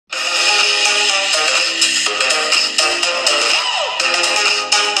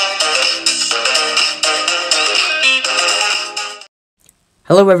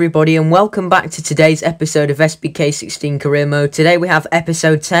Hello everybody and welcome back to today's episode of SBK16 Career Mode. Today we have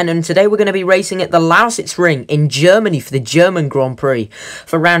episode 10 and today we're going to be racing at the Lausitzring in Germany for the German Grand Prix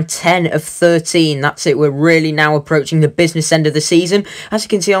for round 10 of 13. That's it, we're really now approaching the business end of the season. As you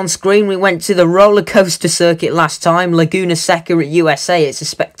can see on screen, we went to the roller coaster circuit last time, Laguna Seca at USA. It's a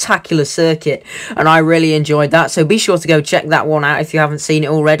spectacular circuit and I really enjoyed that, so be sure to go check that one out if you haven't seen it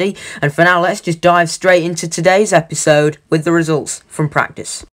already. And for now, let's just dive straight into today's episode with the results from practice.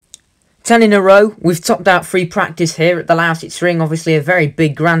 10 in a row, we've topped out free practice here at the Lausitzring. Obviously a very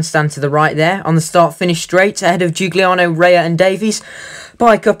big grandstand to the right there. On the start-finish straight, ahead of Giuliano, Rea and Davies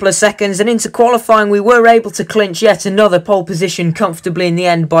by a couple of seconds. And into qualifying, we were able to clinch yet another pole position comfortably in the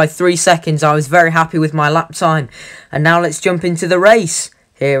end by 3 seconds. I was very happy with my lap time. And now let's jump into the race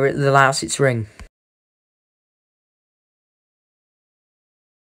here at the Lausitzring.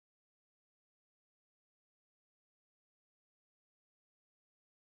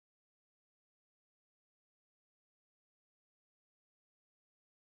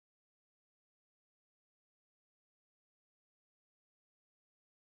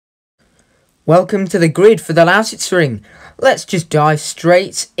 Welcome to the grid for the Lausitzring. Let's just dive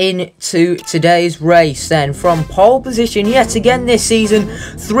straight into today's race then. From pole position yet again this season,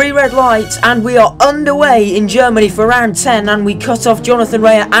 3 red lights and we are underway in Germany for round 10 and we cut off Jonathan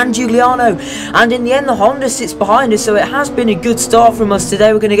Rea and Giuliano. And in the end the Honda sits behind us, so it has been a good start from us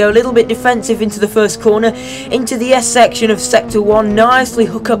today. We're going to go a little bit defensive into the first corner, into the S section of sector 1, nicely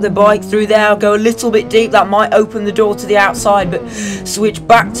hook up the bike through there. I'll go a little bit deep, that might open the door to the outside, but switch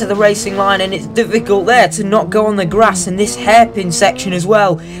back to the racing line and it's difficult there to not go on the grass in this hairpin section as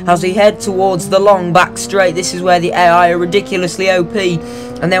well as we head towards the long back straight. This is where the AI are ridiculously OP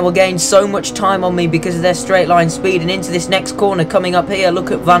and they will gain so much time on me because of their straight line speed. And into this next corner coming up here, look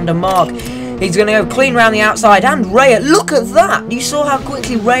at Van der Mark. He's going to go clean around the outside, and Rea, look at that! You saw how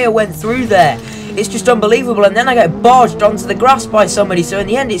quickly Rea went through there. It's just unbelievable, and then I get barged onto the grass by somebody, so in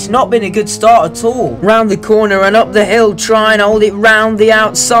the end it's not been a good start at all. Round the corner and up the hill, try and hold it round the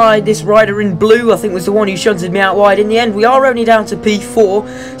outside. This rider in blue, I think, was the one who shunted me out wide. In the end we are only down to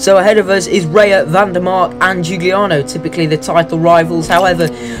P4, so ahead of us is Rea, Van der Mark and Giuliano, typically the title rivals. However,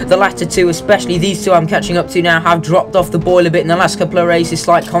 the latter two, especially these two I'm catching up to now, have dropped off the boil a bit in the last couple of races.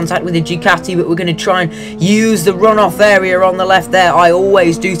 Slight contact with the Ducati, but we're going to try and use the runoff area on the left there. I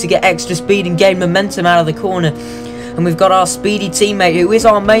always do, to get extra speed and gain momentum out of the corner. And we've got our speedy teammate who is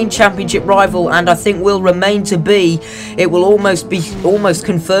our main championship rival and I think will remain to be. It will almost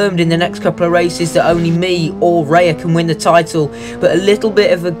confirmed in the next couple of races that only me or Rea can win the title, but a little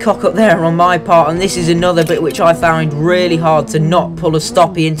bit of a cock up there on my part, and this is another bit which I found really hard to not pull a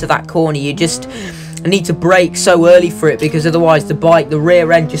stoppie into that corner. You just need to brake so early for it because otherwise the bike, the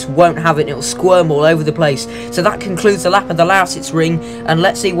rear end, just won't have it and it'll squirm all over the place. So that concludes the lap of the Lausitzring, and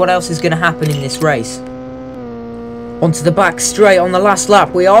let's see what else is going to happen in this race. Onto the back straight on the last lap.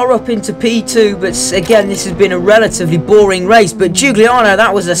 We are up into P2, but again this has been a relatively boring race. But Giuliano,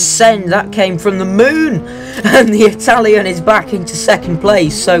 that was a send, that came from the moon, and the Italian is back into second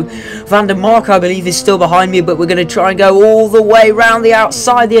place. So Van der Mark, I believe, is still behind me, but we're going to try and go all the way round the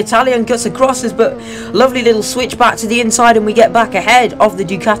outside. The Italian cuts across us, but lovely little switch back to the inside and we get back ahead of the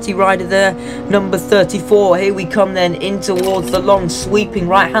Ducati rider there, number 34. Here we come then in towards the long sweeping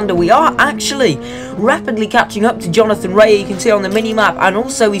right-hander. We are actually rapidly catching up to Jonathan Rea, you can see on the mini-map, and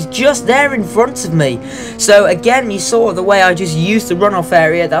also he's just there in front of me. So again, you saw the way I just used the runoff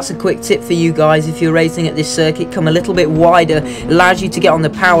area. That's a quick tip for you guys if you're racing at this circuit. Come a little bit wider, allows you to get on the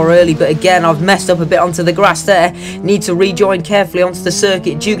power early, but again I've messed up a bit onto the grass there. Need to rejoin carefully onto the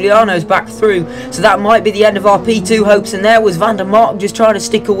circuit. Giuliano's back through, so that might be the end of our P2 hopes, and there was Van der Mark just trying to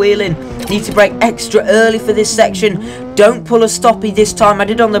stick a wheel in. Need to brake extra early for this section. Don't pull a stoppie this time. I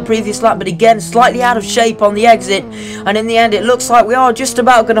did on the previous lap, but again slightly out of shape on the exit, and in the end it looks like we are just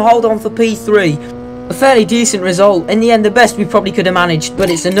about going to hold on for P3. A fairly decent result. In the end, the best we probably could have managed, but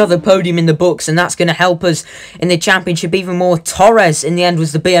it's another podium in the books, and that's going to help us in the championship even more. Torres, in the end,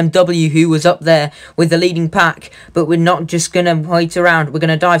 was the BMW who was up there with the leading pack, but we're not just going to wait around. We're going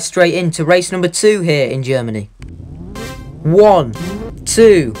to dive straight into race number 2 here in Germany. 1,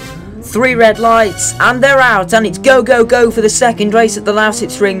 2, 3 red lights and they're out, and it's go go go for the second race at the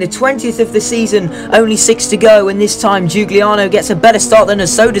Lausitzring, the 20th of the season. Only 6 to go, and this time Giuliano gets a better start than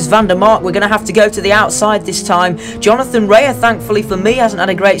us, so does Van der Mark. We're going to have to go to the outside this time. Jonathan Rea, thankfully for me, hasn't had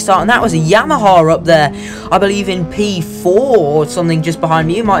a great start, and that was a Yamaha up there, I believe in P4 or something just behind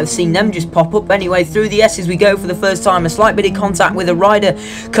me. You might have seen them just pop up. Anyway, through the S's we go for the first time. A slight bit of contact with a rider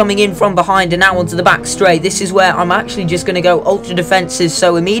coming in from behind, and now onto the back straight. This is where I'm actually just going to go ultra defensive,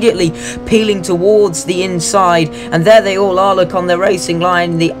 so immediately peeling towards the inside, and there they all are, look, on the racing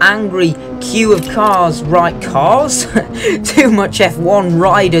line, the angry queue of cars. Right, cars? Too much F1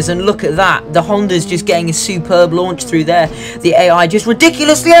 riders, and look at that, the Honda's just getting a superb launch through there, the AI just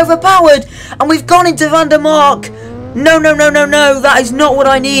ridiculously overpowered, and we've gone into Van der Mark. No, that is not what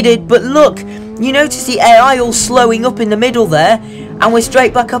I needed. But look, you notice the AI all slowing up in the middle there, and we're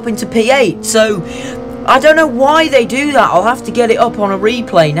straight back up into P8. So I don't know why they do that. I'll have to get it up on a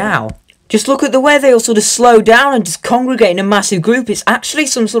replay now. Just look at the way they all sort of slow down and just congregate in a massive group. It's actually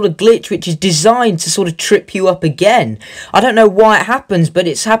some sort of glitch which is designed to sort of trip you up again. I don't know why it happens, but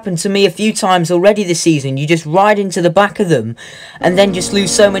it's happened to me a few times already this season. You just ride into the back of them and then just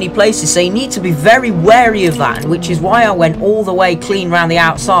lose so many places. So you need to be very wary of that, which is why I went all the way clean around the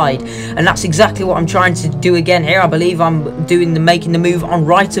outside. And that's exactly what I'm trying to do again here. I believe I'm making the move on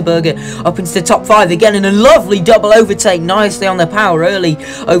Reiterberger up into the top 5 again, and a lovely double overtake nicely on the power early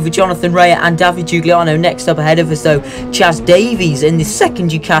over Jonathan and David Giuliano. Next up ahead of us though, Chaz Davies in the second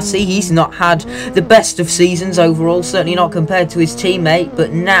Ducati. He's not had the best of seasons overall, certainly not compared to his teammate,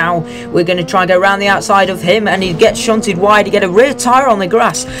 but now we're going to try and go around the outside of him, and he gets shunted wide to get a rear tyre on the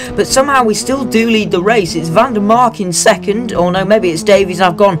grass, but somehow we still do lead the race. It's Van der Mark in second, or no, maybe it's Davies.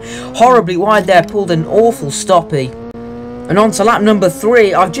 I've gone horribly wide there, pulled an awful stoppie. And on to lap number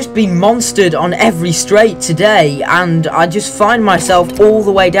 3, I've just been monstered on every straight today, and I just find myself all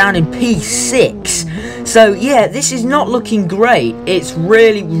the way down in P6. So yeah, this is not looking great. It's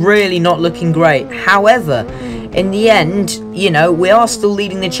really not looking great. However, in the end, you know, we are still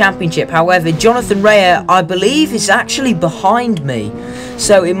leading the championship. However, Jonathan Rea, I believe, is actually behind me.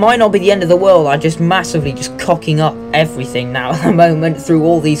 So it might not be the end of the world. I'm just massively just cocking up everything now at the moment through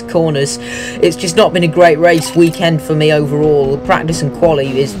all these corners. It's just not been a great race weekend for me overall. Practice and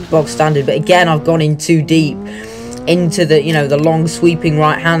quali is bog standard, but again, I've gone in too deep into the, you know, the long sweeping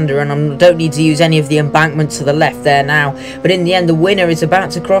right-hander, and I don't need to use any of the embankment to the left there now. But in the end, the winner is about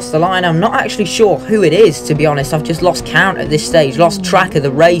to cross the line. I'm not actually sure who it is, to be honest. I've just lost count at this stage, lost track of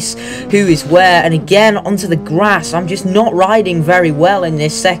the race, who is where. And again, onto the grass. I'm just not riding very well in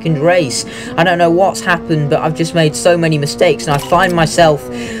this second race. I don't know what's happened, but I've just made so many mistakes, and I find myself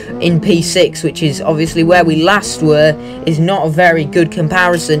in P6, which is obviously where we last were, is not a very good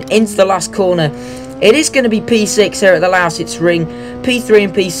comparison. Into the last corner. It is going to be P6 here at the Lausitzring. P3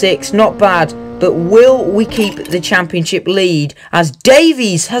 and P6, not bad. But will we keep the championship lead as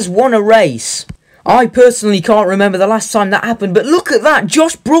Davies has won a race? I personally can't remember the last time that happened, but look at that.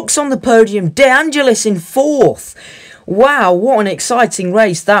 Josh Brooks on the podium, De Angelis in 4th. Wow, what an exciting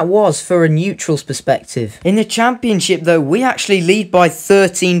race that was for a neutral's perspective. In the championship, though, we actually lead by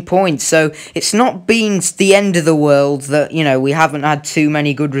 13 points, so it's not been the end of the world that, you know, we haven't had too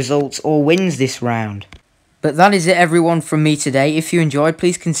many good results or wins this round. But that is it, everyone, from me today. If you enjoyed,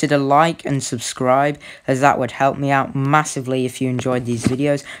 please consider like and subscribe, as that would help me out massively if you enjoyed these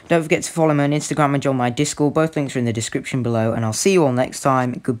videos. Don't forget to follow me on Instagram and join my Discord. Both links are in the description below, and I'll see you all next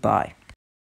time. Goodbye.